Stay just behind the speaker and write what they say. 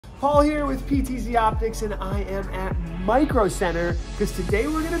Paul here with PTZ Optics, and I am at Microcenter because today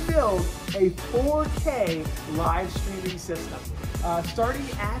we're going to build a 4K live streaming system. Starting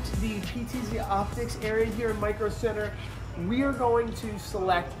at the PTZ Optics area here in Microcenter, we are going to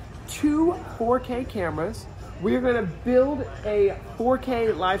select two 4K cameras. We are going to build a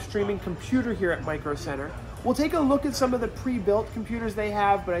 4K live streaming computer here at Microcenter. We'll take a look at some of the pre-built computers they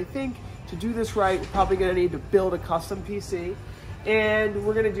have, but I think to do this right, we're probably going to need to build a custom PC. And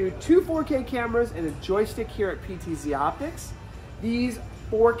we're going to do two 4K cameras and a joystick here at PTZ Optics. These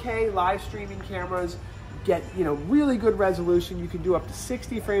 4K live streaming cameras get, really good resolution. You can do up to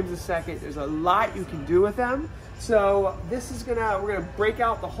 60 frames a second. There's a lot you can do with them. So this is we're gonna break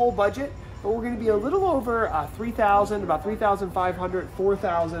out the whole budget, but we're going to be a little over $3,000, about $3,500,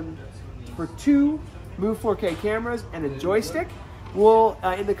 $4,000 for two Move 4K cameras and a joystick. We'll,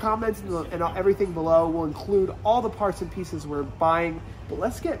 in the comments and everything below, we'll include all the parts and pieces we're buying. But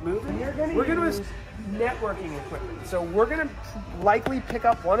let's get moving. We're going to use networking equipment. So we're going to likely pick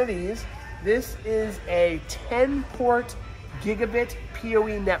up one of these. This is a 10-port gigabit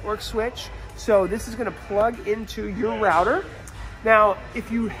PoE network switch. So this is going to plug into your router. Now, if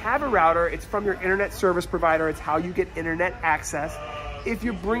you have a router, it's from your internet service provider. It's how you get internet access. If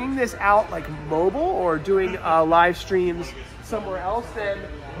you're bringing this out like mobile or doing live streams somewhere else, then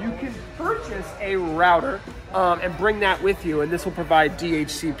you can purchase a router and bring that with you, and this will provide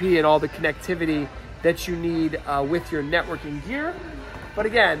DHCP and all the connectivity that you need with your networking gear. But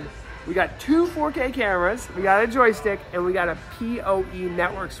again, we got two 4K cameras, we got a joystick, and we got a PoE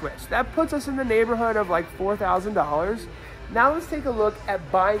network switch. That puts us in the neighborhood of like $4,000. Now let's take a look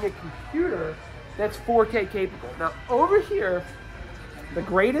at buying a computer that's 4K capable. Now over here, the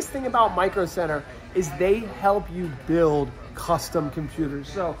greatest thing about Microcenter is they help you build custom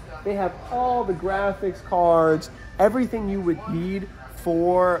computers. So they have all the graphics cards, everything you would need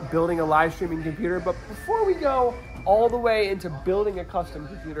for building a live streaming computer. But before we go all the way into building a custom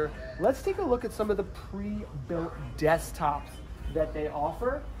computer, let's take a look at some of the pre-built desktops that they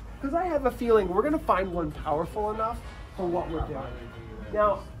offer, because I have a feeling we're going to find one powerful enough for what we're doing.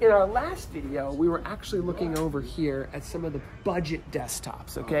 Now, in our last video, we were actually looking over here at some of the budget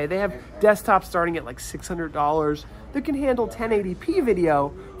desktops, okay? They have desktops starting at like $600 that can handle 1080p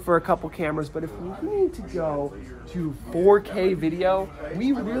video for a couple cameras, but if we need to go to 4K video,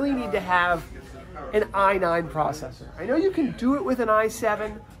 we really need to have an i9 processor. I know you can do it with an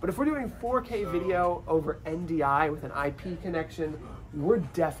i7, but if we're doing 4K video over NDI with an IP connection, we're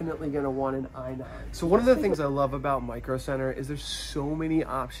definitely going to want an i9. So one of the things I love about Microcenter is there's so many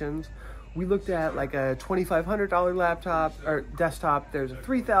options. We looked at like a $2,500 laptop or desktop. There's a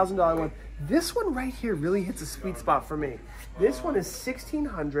 $3,000 one. This one right here really hits a sweet spot for me. This one is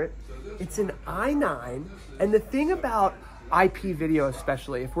 $1,600. It's an i9. And the thing about IP video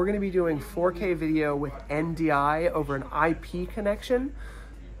especially, if we're going to be doing 4K video with NDI over an IP connection,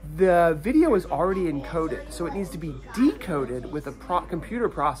 the video is already encoded, so it needs to be decoded with a computer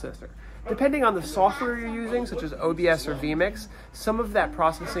processor. Depending on the software you're using, such as OBS or vmix, some of that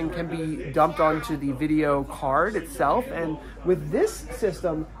processing can be dumped onto the video card itself. And with this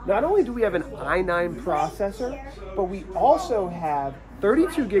system, not only do we have an i9 processor, but we also have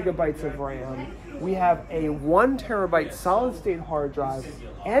 32 gigabytes of RAM, we have a 1 terabyte solid state hard drive,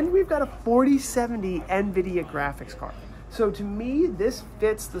 and we've got a 4070 NVIDIA graphics card. So to me, this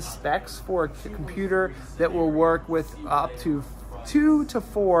fits the specs for a computer that will work with up to 2 to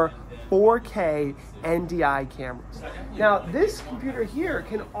 4 4K NDI cameras. Now, this computer here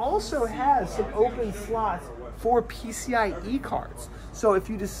can also have some open slots for PCIe cards. So if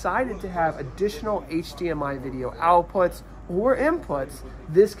you decided to have additional HDMI video outputs or inputs,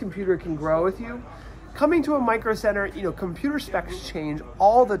 this computer can grow with you. Coming to a Microcenter, computer specs change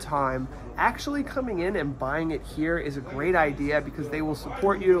all the time. Actually coming in and buying it here is a great idea because they will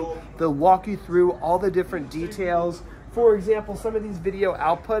support you. They'll walk you through all the different details. For example, some of these video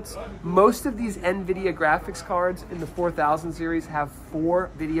outputs, most of these NVIDIA graphics cards in the 4000 series have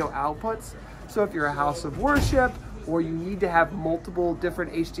 4 video outputs. So if you're a house of worship, or you need to have multiple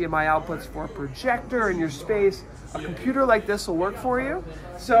different HDMI outputs for a projector in your space, a computer like this will work for you.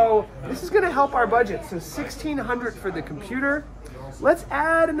 So this is going to help our budget. So $1,600 for the computer. Let's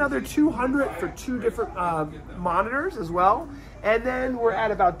add another $200 for 2 different monitors as well. And then we're at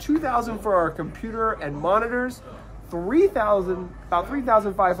about $2,000 for our computer and monitors, about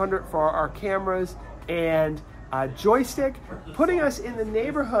 $3,500 for our cameras, and joystick, putting us in the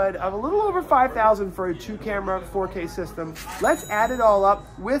neighborhood of a little over $5,000 for a 2-camera 4K system. Let's add it all up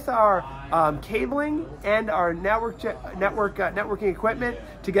with our cabling and our networking equipment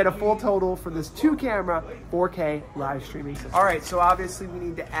to get a full total for this 2-camera 4K live streaming system. All right, so obviously we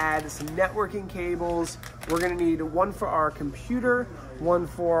need to add some networking cables. We're gonna need one for our computer, one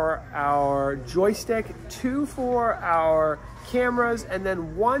for our joystick, 2 for our cameras, and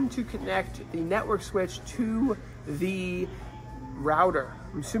then 1 to connect the network switch to the router.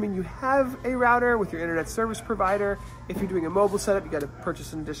 I'm assuming you have a router with your internet service provider. If you're doing a mobile setup, you got to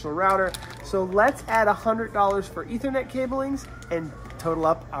purchase an additional router. So let's add $100 for Ethernet cablings and total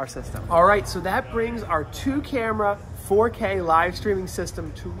up our system. All right, so that brings our 2-camera 4K live streaming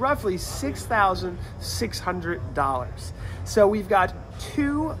system to roughly $6,600. So we've got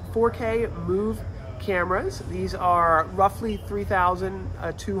 2 4K Move cameras. These are roughly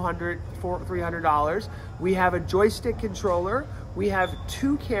 $3,200 We have a joystick controller. We have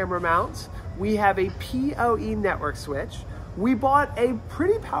 2 camera mounts. We have a PoE network switch. We bought a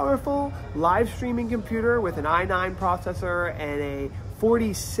pretty powerful live streaming computer with an i9 processor and a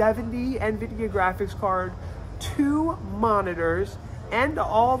 4070 NVIDIA graphics card, 2 monitors, and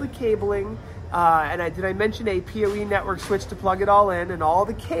all the cabling. Did I mention a PoE network switch to plug it all in, and all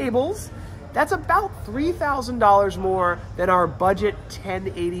the cables? That's about $3,000 more than our budget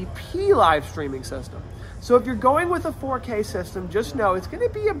 1080p live streaming system. So if you're going with a 4K system, just know it's going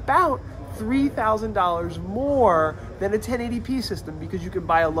to be about $3,000 more than a 1080p system, because you can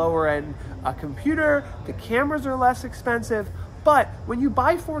buy a lower end computer, the cameras are less expensive, but when you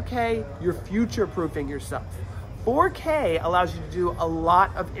buy 4K, you're future-proofing yourself. 4K allows you to do a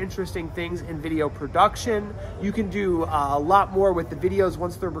lot of interesting things in video production. You can do a lot more with the videos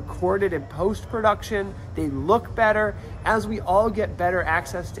once they're recorded in post-production. They look better. As we all get better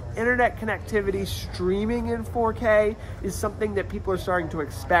access to internet connectivity, streaming in 4K is something that people are starting to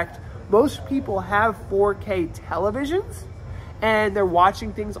expect. Most people have 4K televisions, and they're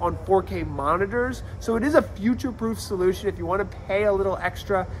watching things on 4K monitors. So it is a future-proof solution if you want to pay a little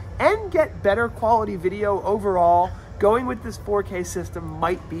extra and get better quality video overall. Going with this 4K system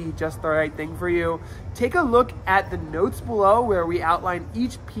might be just the right thing for you. Take a look at the notes below where we outline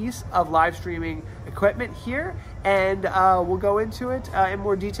each piece of live streaming equipment here, and we'll go into it in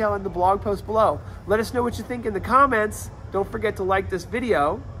more detail in the blog post below. Let us know what you think in the comments. Don't forget to like this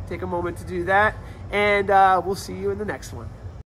video. Take a moment to do that, and we'll see you in the next one.